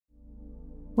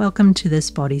Welcome to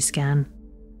this body scan.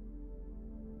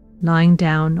 Lying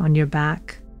down on your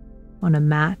back, on a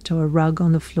mat or a rug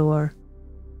on the floor,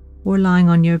 or lying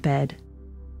on your bed,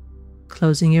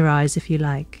 closing your eyes if you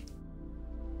like.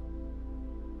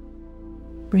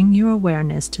 Bring your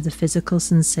awareness to the physical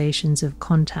sensations of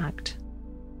contact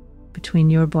between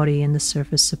your body and the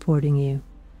surface supporting you.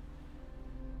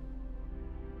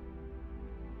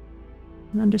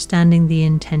 And understanding the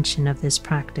intention of this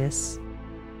practice.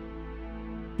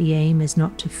 The aim is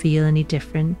not to feel any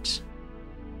different,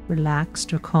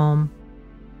 relaxed or calm.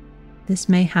 This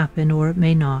may happen or it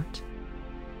may not.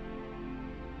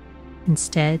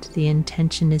 Instead, the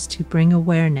intention is to bring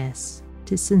awareness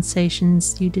to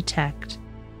sensations you detect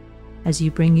as you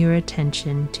bring your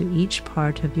attention to each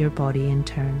part of your body in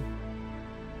turn.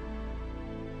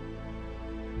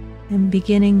 And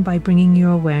beginning by bringing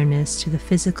your awareness to the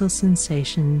physical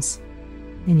sensations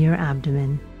in your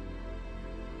abdomen.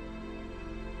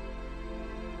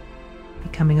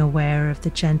 Becoming aware of the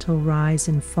gentle rise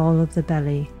and fall of the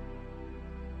belly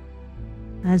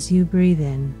as you breathe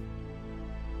in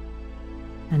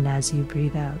and as you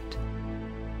breathe out.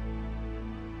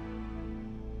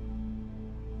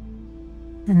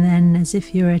 And then, as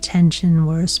if your attention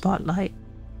were a spotlight,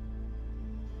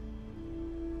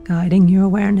 guiding your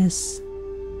awareness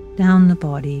down the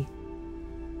body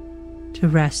to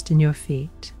rest in your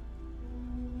feet,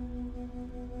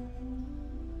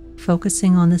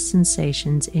 focusing on the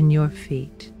sensations in your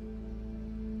feet.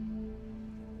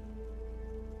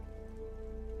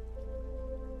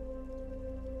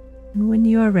 And when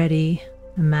you are ready,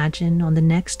 imagine on the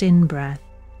next in-breath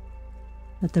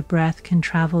that the breath can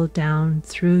travel down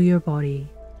through your body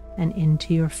and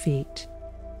into your feet,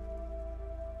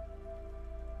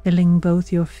 filling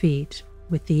both your feet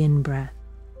with the in-breath.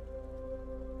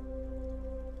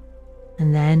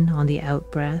 And then on the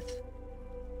out-breath,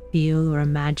 feel or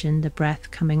imagine the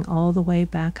breath coming all the way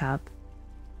back up,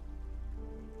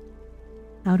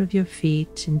 out of your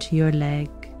feet into your leg,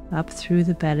 up through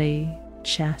the belly,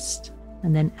 chest,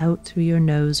 and then out through your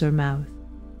nose or mouth.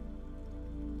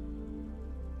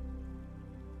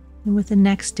 And with the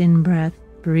next in-breath,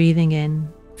 breathing in,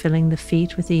 filling the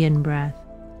feet with the in-breath.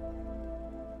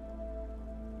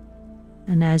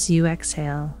 And as you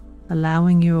exhale,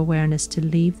 allowing your awareness to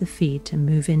leave the feet and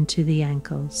move into the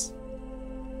ankles.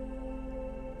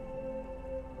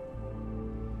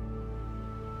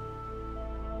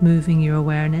 Moving your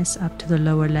awareness up to the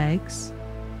lower legs,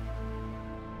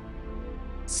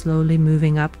 slowly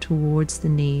moving up towards the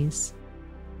knees.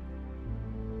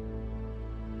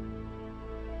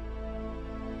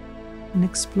 And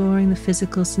exploring the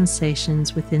physical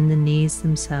sensations within the knees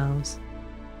themselves.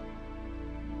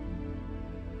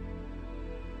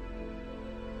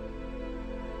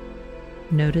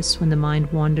 Notice when the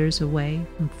mind wanders away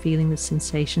from feeling the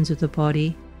sensations of the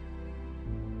body.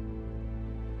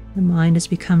 The mind has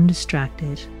become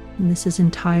distracted, and this is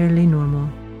entirely normal.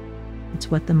 It's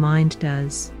what the mind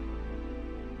does.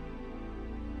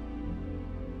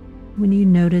 When you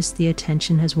notice the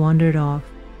attention has wandered off,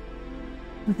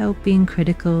 without being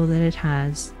critical that it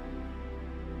has,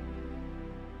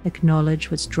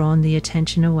 acknowledge what's drawn the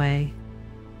attention away,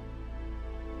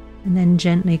 and then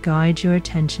gently guide your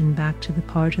attention back to the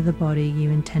part of the body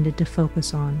you intended to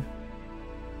focus on,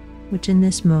 which in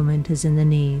this moment is in the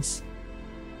knees.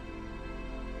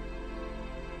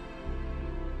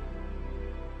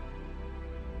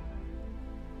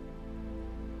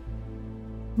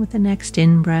 With the next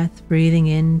in-breath, breathing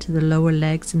into the lower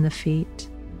legs and the feet.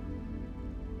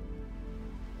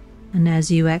 And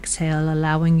as you exhale,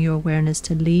 allowing your awareness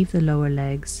to leave the lower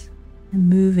legs and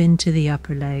move into the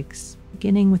upper legs,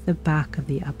 beginning with the back of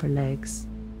the upper legs.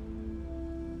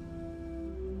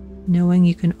 Knowing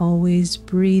you can always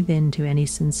breathe into any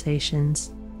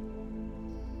sensations,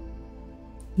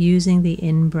 using the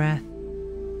in-breath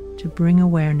to bring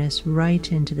awareness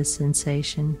right into the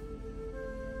sensation.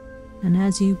 And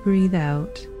as you breathe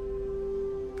out,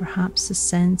 perhaps a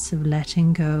sense of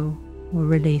letting go or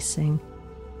releasing.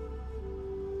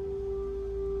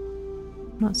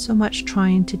 Not so much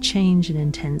trying to change an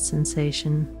intense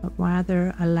sensation, but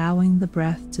rather allowing the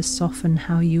breath to soften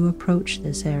how you approach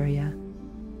this area.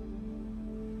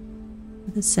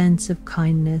 With a sense of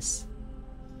kindness,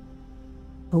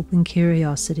 open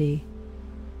curiosity,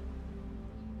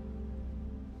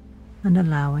 and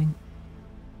allowing.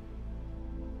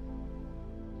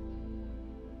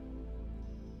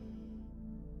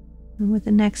 And with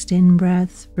the next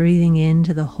in-breath, breathing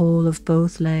into the whole of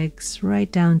both legs,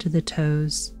 right down to the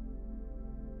toes.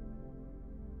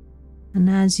 And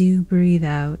as you breathe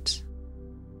out,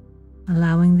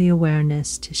 allowing the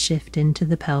awareness to shift into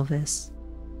the pelvis.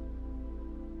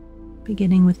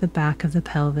 beginning with the back of the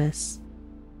pelvis.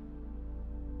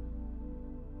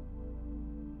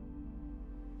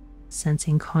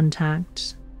 Sensing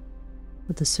contact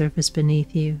with the surface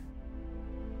beneath you.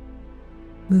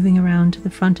 Moving around to the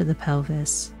front of the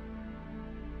pelvis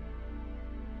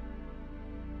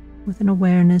with an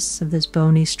awareness of this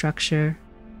bony structure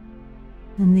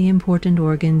and the important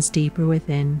organs deeper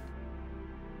within.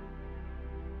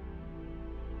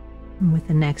 And with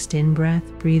the next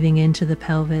in-breath, breathing into the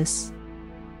pelvis,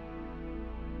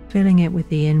 filling it with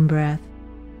the in-breath.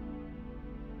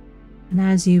 And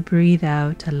as you breathe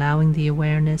out, allowing the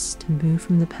awareness to move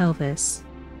from the pelvis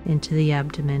into the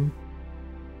abdomen.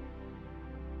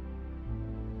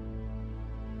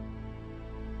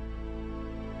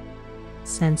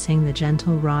 Sensing the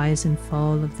gentle rise and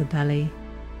fall of the belly.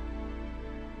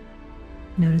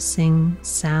 Noticing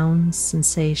sounds,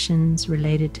 sensations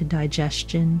related to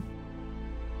digestion.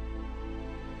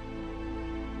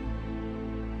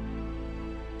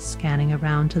 Scanning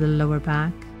around to the lower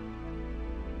back,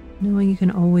 knowing you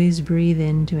can always breathe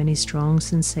into any strong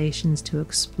sensations to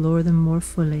explore them more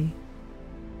fully.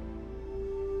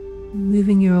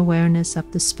 Moving your awareness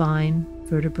up the spine,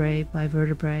 vertebrae by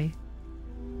vertebrae.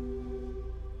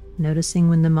 Noticing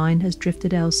when the mind has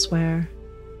drifted elsewhere.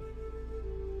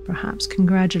 Perhaps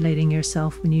congratulating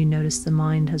yourself when you notice the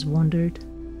mind has wandered,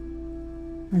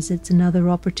 as it's another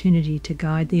opportunity to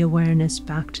guide the awareness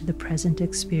back to the present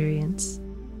experience.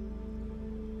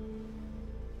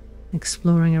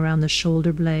 Exploring around the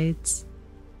shoulder blades,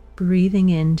 breathing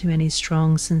into any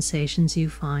strong sensations you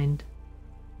find.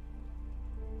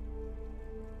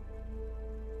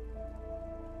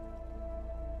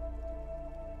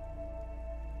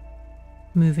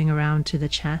 Moving around to the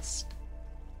chest,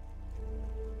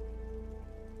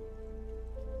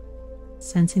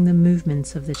 sensing the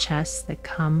movements of the chest that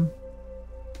come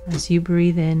as you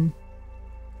breathe in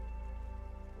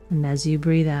and as you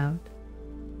breathe out.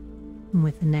 And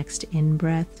with the next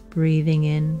in-breath, breathing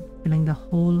in, filling the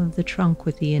whole of the trunk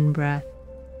with the in-breath.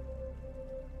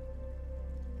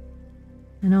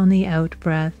 And on the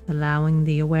out-breath, allowing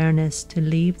the awareness to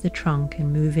leave the trunk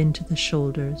and move into the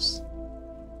shoulders.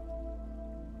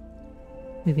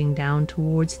 Moving down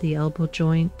towards the elbow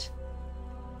joint,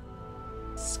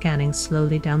 scanning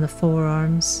slowly down the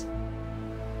forearms,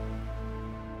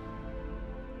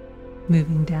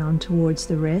 moving down towards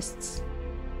the wrists,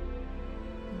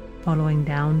 following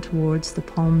down towards the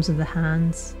palms of the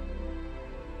hands,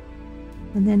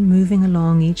 and then moving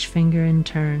along each finger in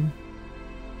turn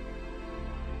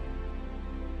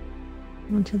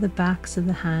onto the backs of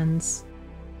the hands,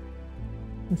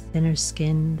 the thinner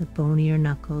skin, the bonier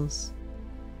knuckles.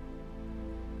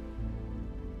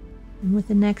 And with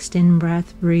the next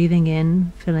in-breath, breathing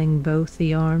in, filling both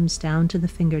the arms down to the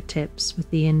fingertips with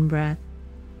the in-breath.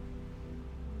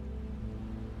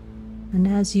 And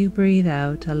as you breathe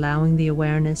out, allowing the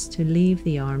awareness to leave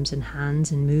the arms and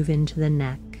hands and move into the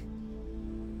neck,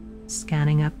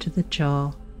 scanning up to the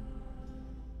jaw,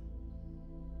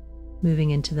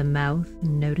 moving into the mouth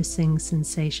and noticing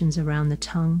sensations around the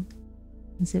tongue.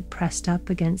 Is it pressed up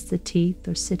against the teeth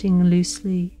or sitting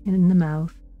loosely in the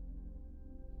mouth?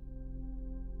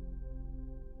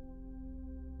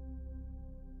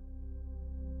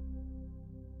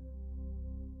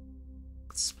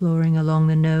 Exploring along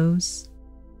the nose,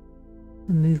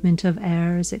 the movement of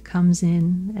air as it comes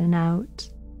in and out.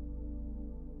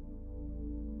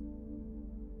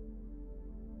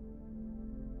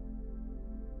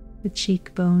 The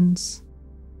cheekbones,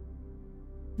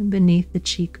 and beneath the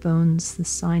cheekbones, the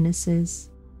sinuses,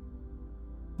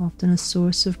 often a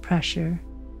source of pressure.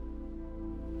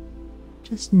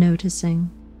 Just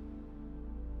noticing.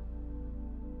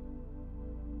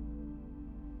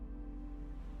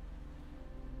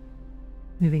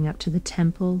 Moving up to the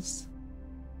temples,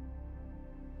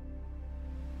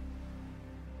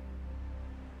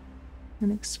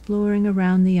 and exploring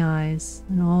around the eyes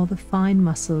and all the fine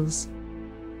muscles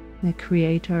that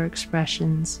create our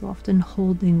expressions, often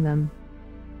holding them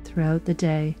throughout the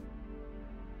day.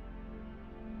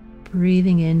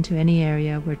 Breathing into any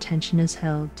area where tension is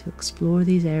held to explore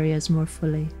these areas more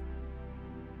fully.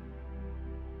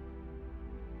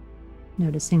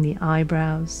 Noticing the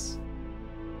eyebrows,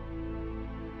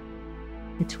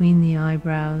 between the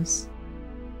eyebrows,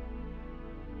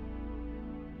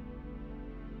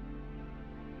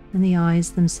 and the eyes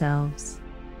themselves.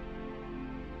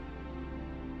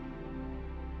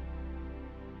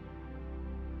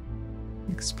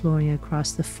 Exploring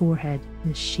across the forehead,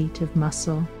 this sheet of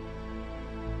muscle.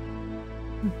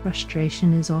 The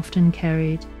frustration is often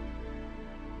carried.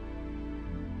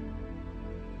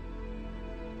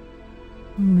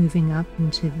 Moving up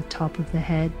into the top of the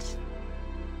head,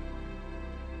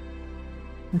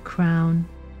 the crown,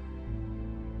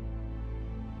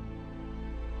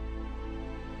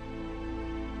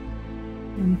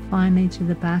 and finally to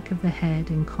the back of the head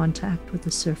in contact with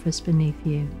the surface beneath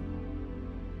you.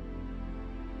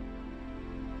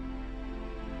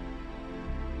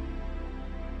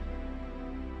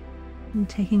 And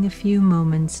taking a few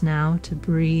moments now to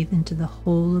breathe into the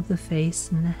whole of the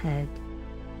face and the head,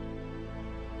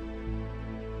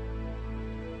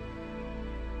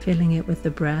 filling it with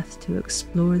the breath to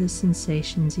explore the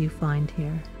sensations you find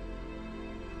here.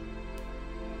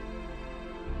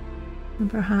 And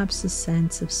perhaps a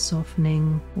sense of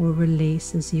softening or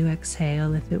release as you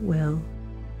exhale, if it will.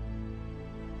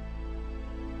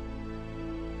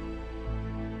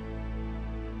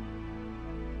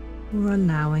 Or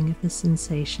allowing if the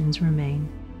sensations remain.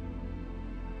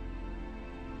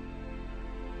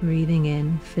 Breathing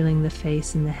in, filling the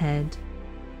face and the head,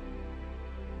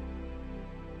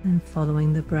 and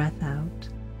following the breath out.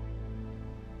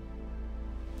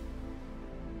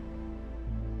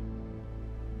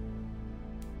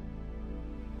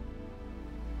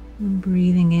 And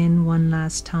breathing in one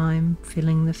last time,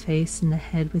 filling the face and the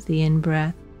head with the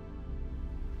in-breath.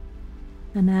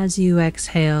 And as you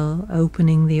exhale,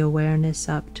 opening the awareness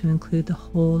up to include the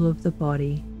whole of the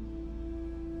body,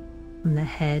 from the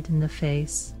head and the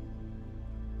face,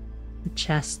 the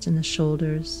chest and the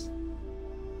shoulders,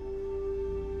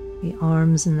 the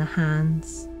arms and the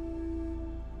hands,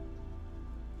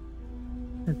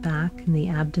 the back and the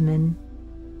abdomen,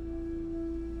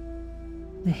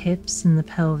 the hips and the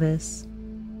pelvis,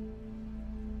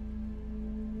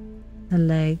 the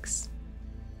legs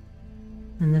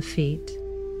and the feet.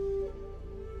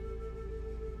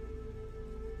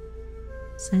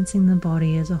 Sensing the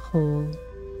body as a whole.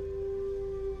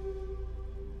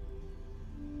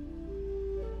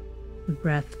 The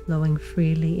breath flowing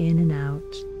freely in and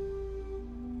out.